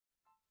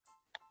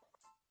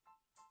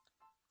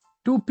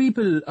Two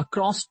people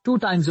across two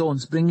time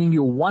zones bringing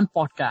you one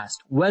podcast.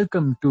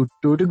 Welcome to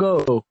Two to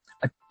Go,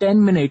 a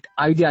 10-minute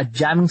idea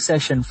jamming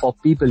session for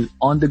people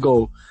on the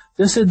go.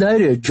 This is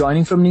Dhairya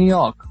joining from New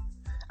York.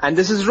 And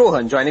this is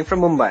Rohan joining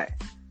from Mumbai.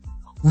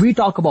 We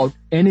talk about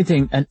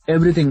anything and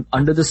everything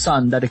under the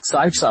sun that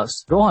excites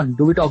us. Rohan,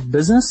 do we talk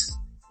business?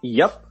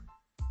 Yup.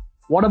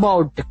 What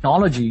about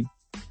technology?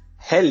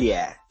 Hell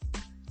yeah.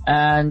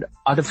 And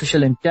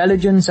artificial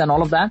intelligence and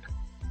all of that?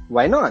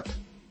 Why not?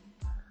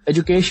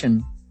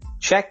 Education?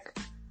 Check.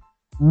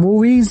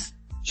 Movies?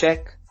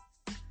 Check.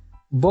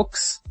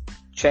 Books?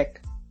 Check.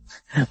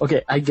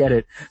 Okay, I get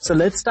it. So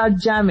let's start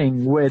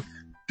jamming with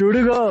Two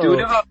to Go. Two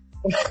to go.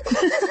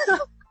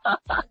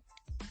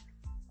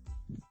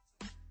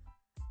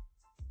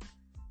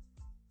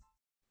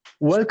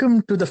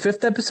 Welcome to the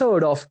 5th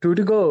episode of Two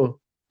to Go.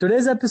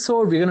 Today's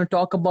episode, we're going to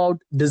talk about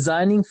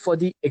designing for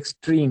the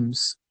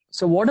extremes.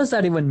 So what does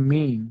that even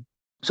mean?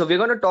 So we're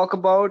going to talk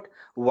about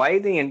why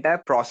the entire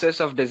process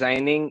of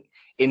designing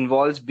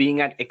involves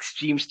being at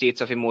extreme states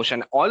of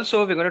emotion.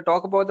 Also, we're going to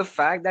talk about the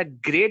fact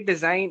that great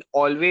design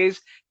always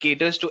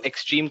caters to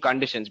extreme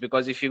conditions,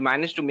 because if you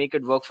manage to make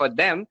it work for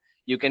them,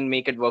 you can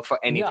make it work for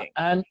anything.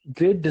 Yeah, and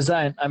great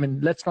design,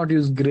 let's not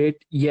use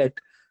great yet,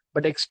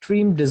 but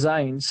extreme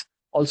designs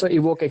also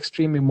evoke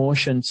extreme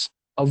emotions.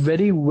 A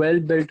very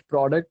well-built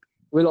product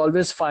will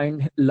always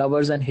find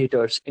lovers and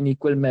haters in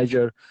equal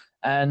measure.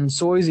 And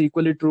so is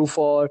equally true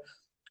for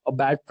a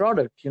bad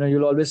product.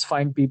 You'll always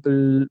find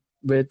people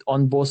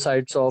on both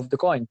sides of the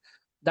coin.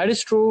 That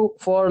is true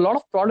for a lot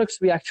of products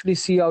we actually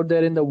see out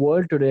there in the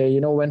world today.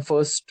 When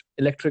first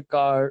electric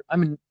car,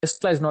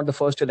 Tesla is not the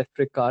first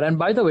electric car. And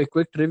by the way,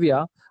 quick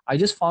trivia, I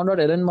just found out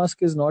Elon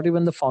Musk is not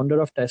even the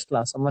founder of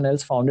Tesla. Someone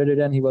else founded it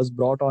and he was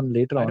brought on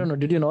later on. I don't know.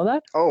 Did you know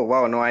that? Oh,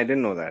 wow. No, I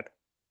didn't know that.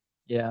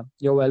 Yeah,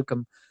 you're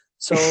welcome.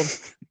 So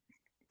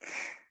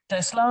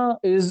Tesla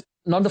is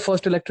not the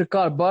first electric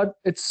car, but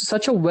it's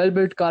such a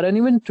well-built car. And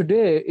even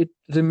today, it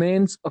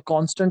remains a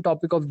constant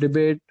topic of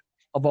debate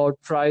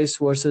about price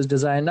versus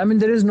design.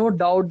 There is no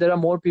doubt there are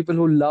more people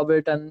who love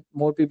it and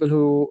more people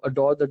who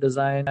adore the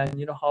design.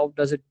 And how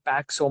does it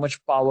pack so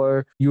much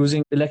power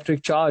using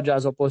electric charge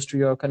as opposed to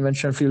your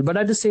conventional fuel? But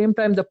at the same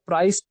time, the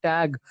price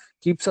tag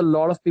keeps a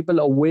lot of people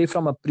away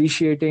from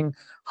appreciating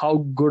how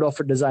good of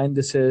a design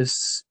this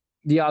is.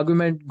 The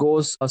argument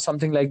goes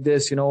something like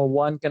this,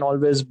 one can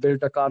always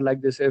build a car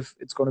like this if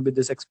it's going to be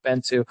this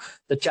expensive.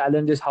 The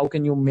challenge is how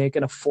can you make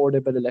an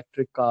affordable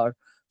electric car?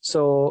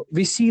 So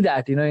we see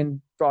that,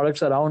 in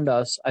products around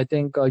us. I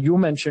think you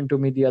mentioned to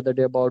me the other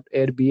day about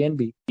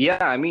Airbnb.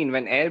 Yeah, when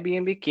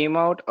Airbnb came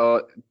out,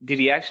 the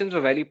reactions were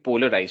very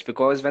polarized,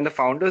 because when the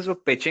founders were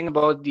pitching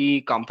about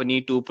the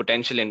company to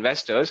potential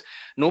investors,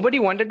 nobody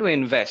wanted to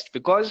invest,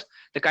 because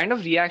the kind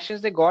of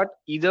reactions they got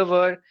either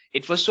were,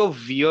 it was so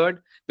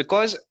weird,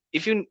 because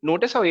if you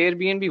notice how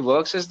Airbnb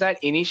works is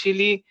that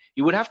initially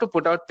you would have to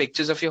put out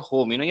pictures of your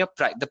home,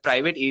 the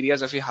private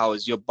areas of your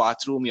house, your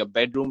bathroom, your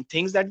bedroom,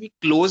 things that we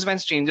close when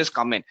strangers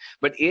come in.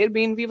 But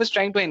Airbnb was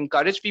trying to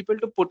encourage people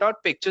to put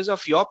out pictures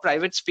of your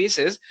private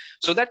spaces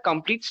so that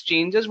complete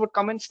strangers would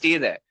come and stay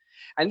there.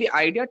 And the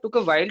idea took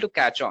a while to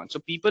catch on. So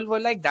people were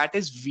like, that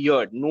is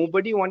weird.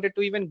 Nobody wanted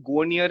to even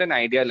go near an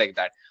idea like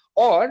that.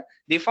 Or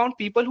they found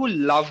people who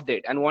loved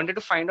it and wanted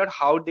to find out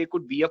how they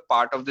could be a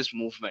part of this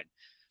movement.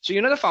 So,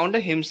 the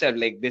founder himself,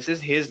 this is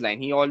his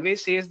line. He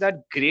always says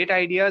that great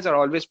ideas are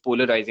always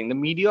polarizing. The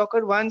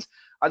mediocre ones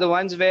are the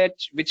ones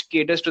which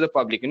caters to the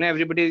public.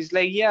 Everybody is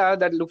like, yeah,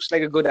 that looks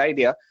like a good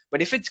idea.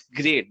 But if it's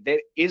great, there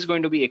is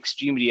going to be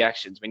extreme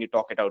reactions when you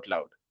talk it out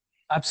loud.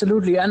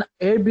 Absolutely. And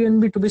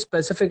Airbnb, to be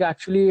specific,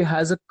 actually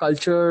has a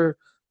culture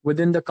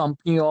within the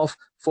company of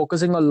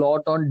focusing a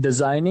lot on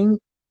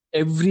designing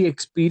every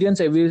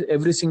experience,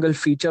 every single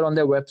feature on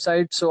their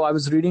website. So I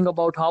was reading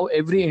about how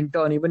every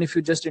intern, even if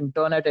you just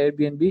intern at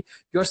Airbnb,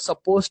 you're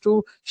supposed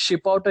to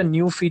ship out a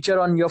new feature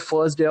on your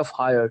first day of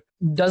hire.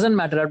 Doesn't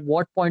matter at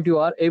what point you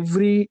are,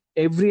 every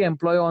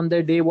employee on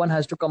their day one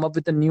has to come up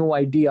with a new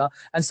idea.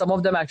 And some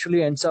of them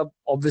actually ends up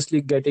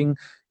obviously getting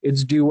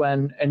its due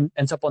and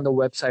ends up on the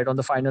website, on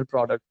the final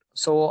product.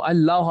 So I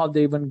love how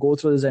they even go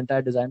through this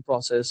entire design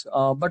process.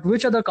 But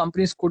which other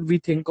companies could we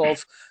think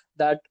of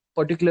that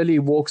particularly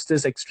evokes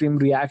this extreme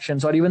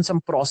reactions, or even some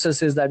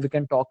processes that we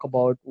can talk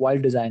about while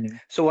designing?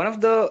 So one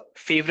of the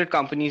favorite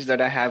companies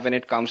that I have when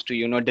it comes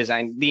to,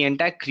 design, the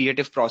entire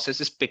creative process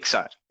is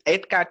Pixar.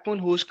 Ed Catmull,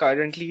 who's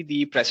currently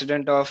the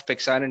president of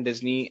Pixar and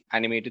Disney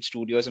Animated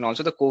Studios and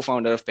also the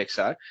co-founder of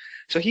Pixar.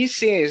 So he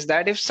says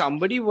that if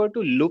somebody were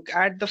to look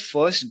at the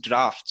first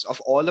drafts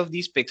of all of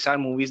these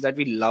Pixar movies that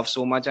we love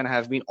so much and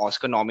have been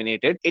Oscar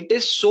nominated, it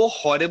is so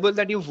horrible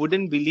that you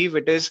wouldn't believe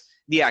it is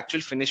the actual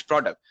finished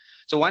product.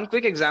 So one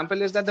quick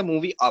example is that the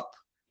movie Up.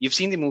 You've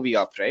seen the movie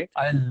Up, right?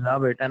 I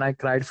love it. And I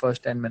cried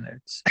first 10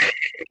 minutes.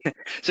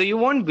 So you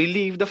won't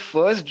believe the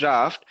first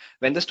draft,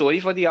 when the story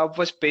for the Up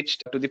was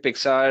pitched to the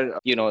Pixar,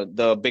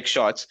 the big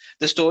shots.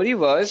 The story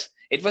was,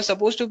 it was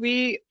supposed to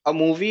be a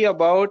movie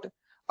about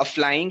a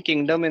flying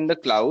kingdom in the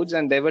clouds,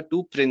 and there were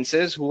two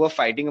princes who were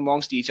fighting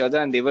amongst each other,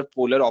 and they were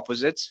polar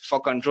opposites for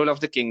control of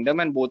the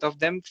kingdom, and both of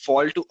them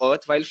fall to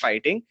earth while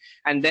fighting,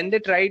 and then they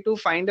try to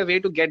find a way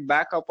to get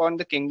back upon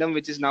the kingdom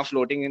which is now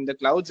floating in the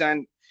clouds,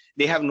 and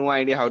they have no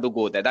idea how to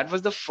go there. That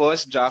was the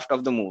first draft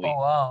of the Oh movie.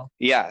 wow.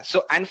 Yeah.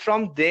 So, and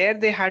from there,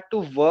 they had to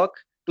work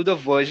to the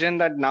version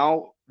that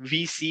now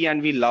we see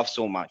and we love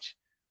so much.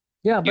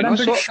 Yeah, You but know, I'm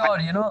pretty so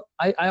sure,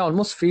 I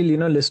almost feel,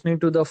 listening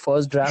to the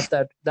first draft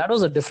that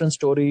was a different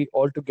story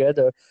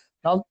altogether.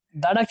 Now,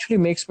 that actually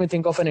makes me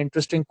think of an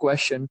interesting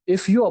question.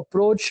 If you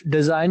approach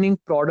designing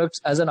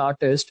products as an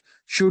artist,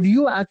 should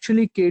you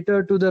actually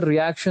cater to the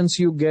reactions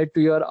you get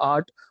to your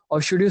art,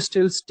 or should you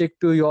still stick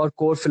to your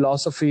core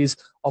philosophies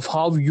of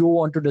how you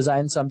want to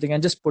design something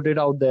and just put it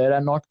out there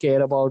and not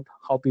care about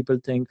how people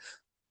think?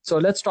 So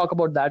let's talk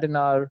about that in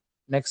our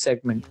next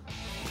segment.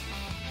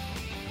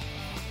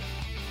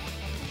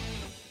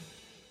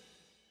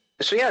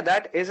 So yeah,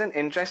 that is an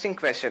interesting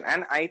question.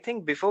 And I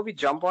think before we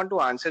jump on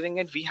to answering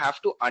it, we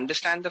have to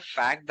understand the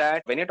fact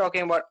that when you're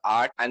talking about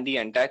art and the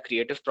entire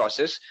creative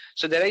process,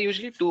 so there are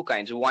usually two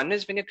kinds. One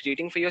is when you're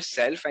creating for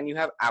yourself and you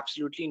have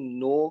absolutely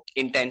no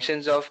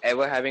intentions of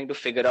ever having to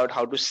figure out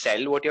how to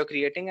sell what you're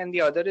creating. And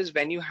the other is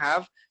when you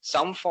have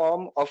some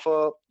form of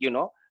a,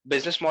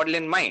 business model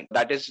in mind.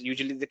 That is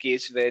usually the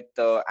case with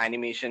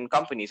animation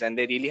companies, and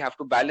they really have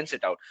to balance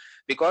it out,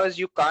 because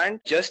you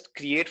can't just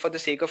create for the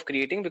sake of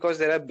creating, because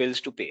there are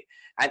bills to pay.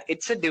 And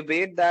it's a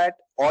debate that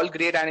all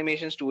great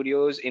animation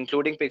studios,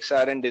 including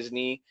Pixar and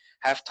Disney,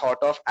 have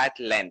thought of at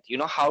length.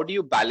 How do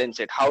you balance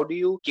it? How do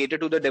you cater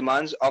to the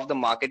demands of the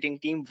marketing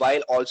team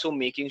while also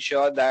making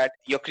sure that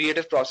your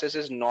creative process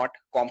is not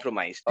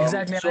compromised?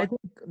 Exactly. And So I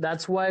think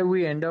that's why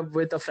we end up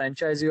with a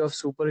franchise of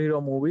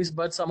superhero movies,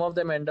 but some of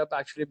them end up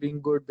actually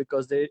being good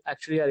because they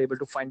actually are able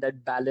to find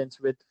that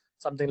balance with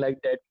something like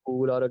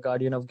Deadpool or a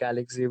Guardian of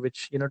Galaxy,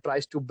 which,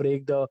 tries to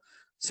break the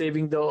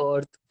saving the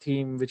earth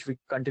theme, which we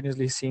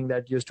continuously seeing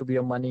that used to be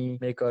a money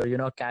maker,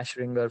 cash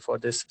ringer for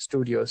this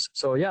studios.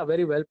 So yeah,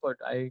 very well put.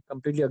 I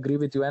completely agree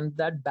with you. And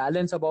that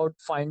balance about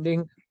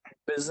finding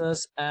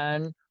business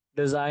and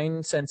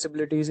design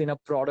sensibilities in a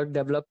product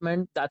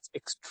development, that's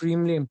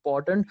extremely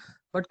important.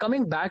 But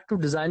coming back to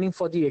designing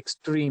for the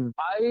extreme,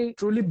 I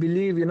truly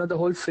believe, the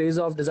whole phrase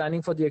of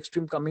designing for the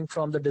extreme coming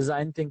from the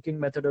design thinking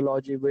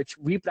methodology, which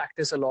we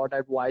practice a lot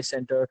at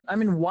Ycenter. I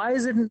mean, why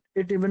isn't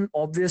it even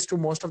obvious to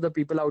most of the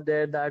people out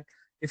there that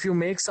if you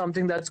make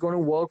something that's going to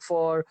work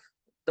for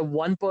the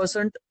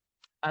 1%,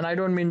 and I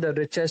don't mean the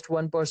richest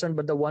 1%,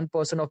 but the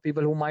 1% of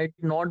people who might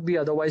not be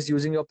otherwise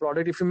using your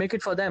product, if you make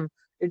it for them,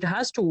 it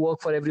has to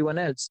work for everyone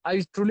else.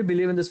 I truly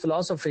believe in this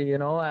philosophy,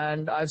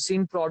 and I've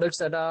seen products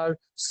that are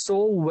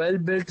so well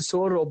built,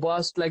 so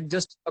robust. Like,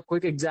 just a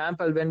quick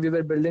example, when we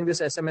were building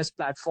this SMS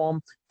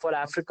platform for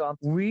Africa,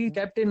 we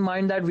kept in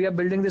mind that we are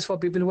building this for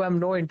people who have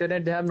no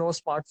internet, they have no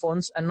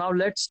smartphones. And now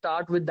let's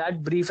start with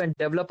that brief and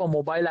develop a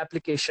mobile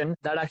application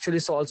that actually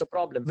solves a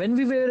problem. When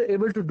we were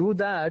able to do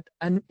that,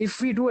 and if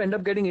we do end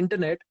up getting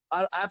internet,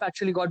 our app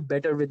actually got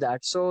better with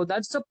that. So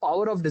that's the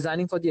power of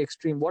designing for the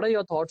extreme. What are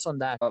your thoughts on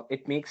that?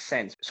 it makes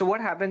sense. So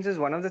what happens is,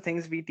 one of the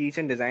things we teach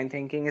in design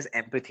thinking is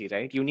empathy,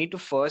 right? You need to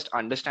first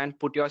understand,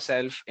 put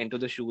yourself into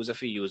the shoes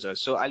of a user.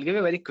 So I'll give you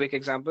a very quick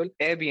example.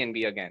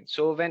 Airbnb again.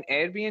 So when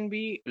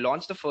Airbnb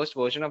launched the first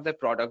version of their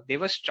product, they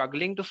were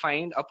struggling to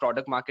find a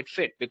product market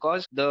fit,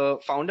 because the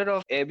founder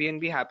of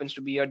Airbnb happens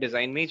to be a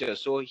design major.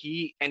 So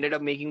he ended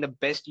up making the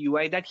best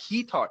UI that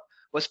he thought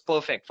was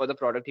perfect for the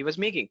product he was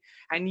making,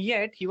 and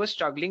yet he was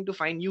struggling to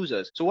find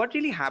users. So what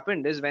really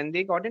happened is, when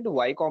they got into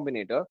Y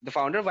Combinator, the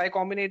founder of Y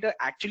Combinator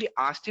actually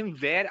asked him,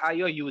 where are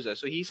your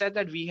users? So he said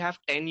that we have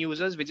 10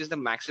 users, which is the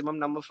maximum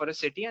number for a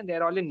city, and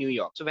they're all in New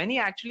York. So when he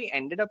actually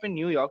ended up in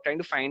New York trying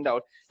to find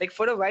out, like,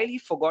 for a while he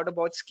forgot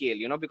about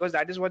scale, because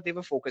that is what they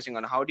were focusing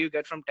on. How do you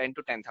get from 10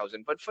 to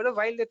 10,000? But for a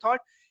while they thought,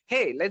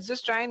 hey, let's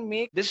just try and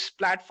make this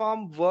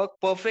platform work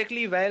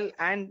perfectly well,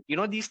 and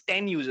these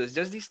 10 users,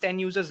 just these 10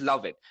 users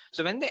love it.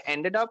 So when they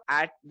ended up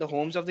at the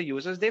homes of the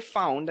users, they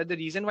found that the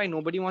reason why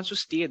nobody wants to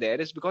stay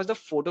there is because the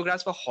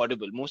photographs were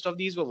horrible. Most of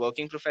these were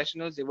working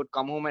professionals. They would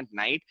come home at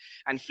night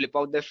and flip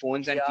out their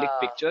phones and click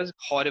Yeah. pictures.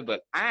 Horrible.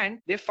 And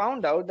they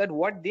found out that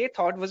what they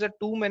thought was a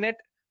 2-minute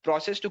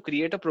process to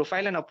create a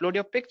profile and upload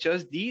your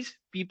pictures, these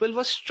people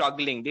were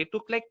struggling. They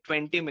took like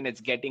 20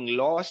 minutes, getting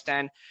lost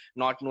and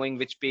not knowing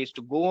which page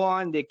to go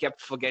on. They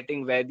kept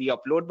forgetting where the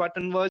upload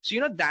button was.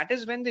 So that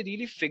is when they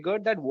really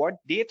figured that what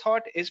they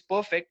thought is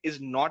perfect is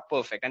not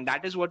perfect. And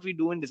that is what we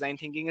do in design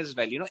thinking as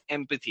well.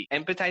 Empathy,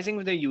 empathizing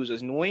with the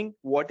users, knowing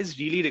what is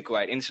really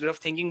required instead of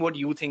thinking what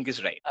you think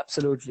is right.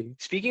 Absolutely.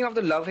 Speaking of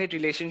the love-hate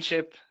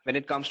relationship when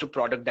it comes to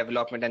product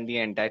development and the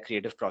entire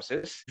creative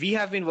process, we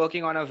have been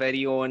working on our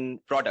very own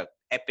product,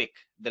 Epic,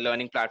 the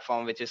learning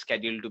platform, which is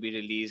scheduled to be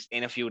released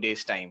in a few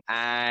days' time.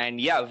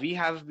 And yeah, we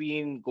have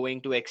been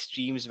going to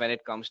extremes when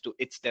it comes to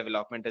its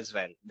development as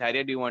well.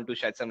 Dhairya, do you want to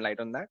shed some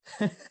light on that?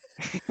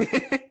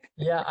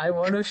 Yeah, I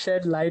want to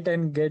shed light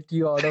and get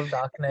you out of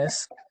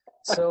darkness.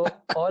 So,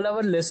 all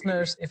our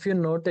listeners, if you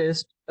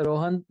noticed,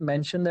 Rohan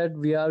mentioned that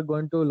we are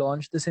going to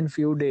launch this in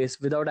few days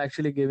without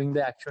actually giving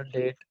the actual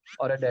date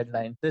or a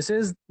deadline. This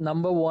is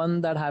number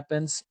one that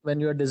happens when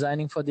you're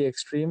designing for the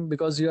extreme,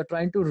 because you're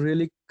trying to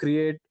really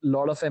create a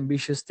lot of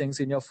ambitious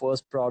things in your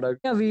first product.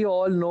 Yeah, we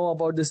all know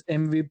about this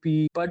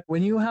MVP, but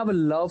when you have a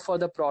love for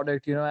the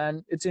product,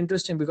 and it's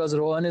interesting because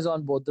Rohan is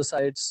on both the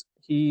sides.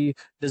 He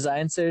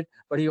designs it,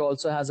 but he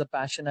also has a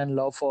passion and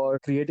love for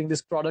creating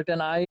this product.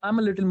 And I'm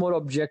a little more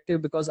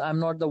objective because I'm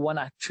not the one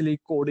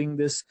actually coding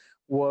this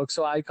work.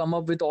 So I come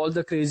up with all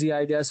the crazy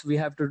ideas. We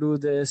have to do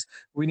this.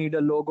 We need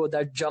a logo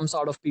that jumps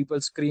out of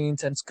people's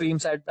screens and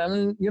screams at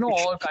them, and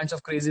all kinds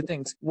of crazy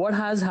things. What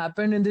has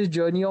happened in this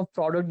journey of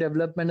product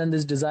development and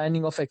this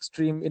designing of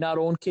extreme in our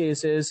own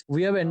case is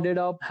we have ended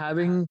up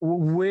having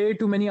way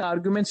too many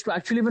arguments to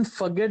actually even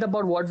forget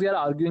about what we are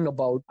arguing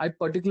about. I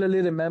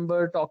particularly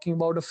remember talking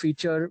about a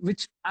feature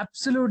which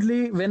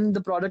absolutely, when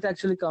the product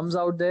actually comes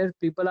out there,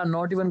 people are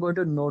not even going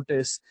to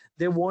notice.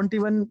 They won't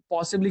even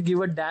possibly give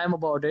a damn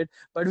about it.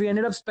 But we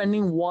ended up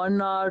spending 1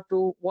 hour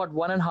to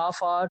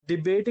 1.5 hour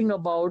debating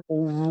about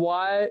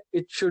why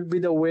it should be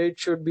the way it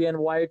should be and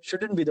why it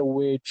shouldn't be the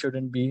way it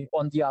shouldn't be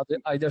on the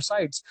either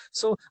sides.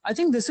 So I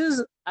think this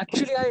is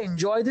actually, I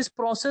enjoy this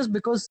process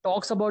because it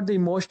talks about the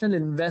emotional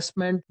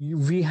investment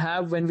we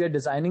have when we are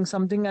designing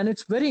something, and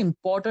it's very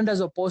important as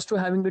opposed to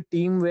having a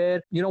team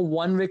where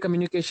one way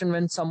communication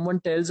when someone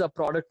tells a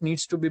product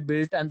needs to be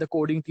built and the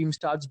coding team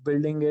starts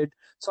building it.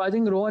 So I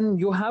think, Rohan,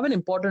 you have an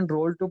important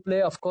role to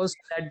play, of course,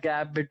 that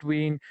gap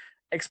between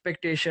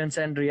expectations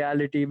and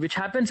reality, which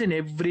happens in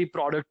every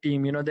product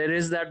team. There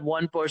is that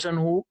one person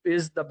who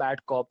is the bad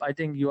cop. I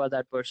think you are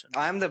that person.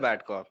 I'm the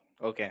bad cop.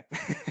 Okay.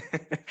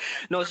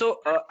 No, so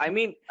I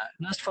mean,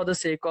 Just for the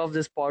sake of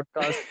this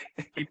podcast,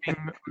 keeping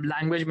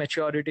language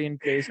maturity in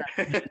place.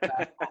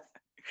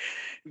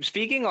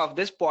 speaking of,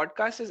 this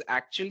podcast is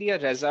actually a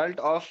result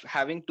of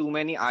having too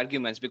many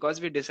arguments,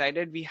 because we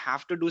decided we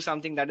have to do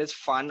something that is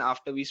fun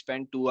after we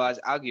spend 2 hours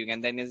arguing,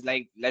 and then it's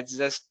like, let's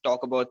just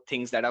talk about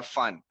things that are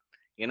fun,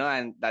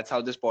 and that's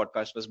how this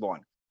podcast was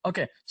born.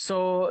 Okay,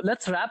 so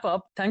let's wrap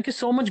up. Thank you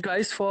so much,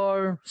 guys,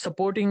 for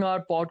supporting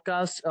our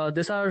podcast.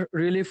 These are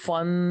really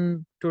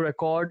fun to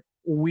record.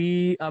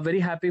 We are very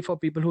happy for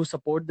people who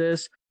support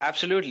this.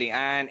 Absolutely.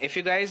 And if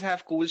you guys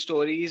have cool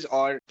stories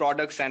or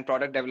products and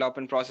product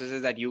development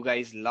processes that you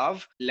guys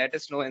love, let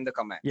us know in the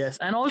comments. Yes,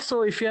 and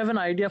also if you have an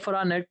idea for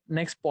our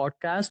next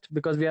podcast,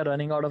 because we are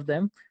running out of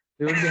them,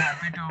 we would be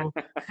happy to.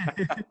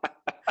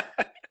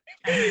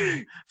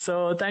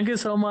 So thank you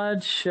so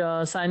much.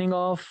 Signing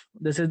off.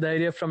 This is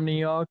Dhairya from New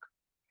York.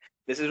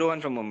 This is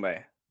Rohan from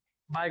Mumbai.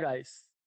 Bye, guys.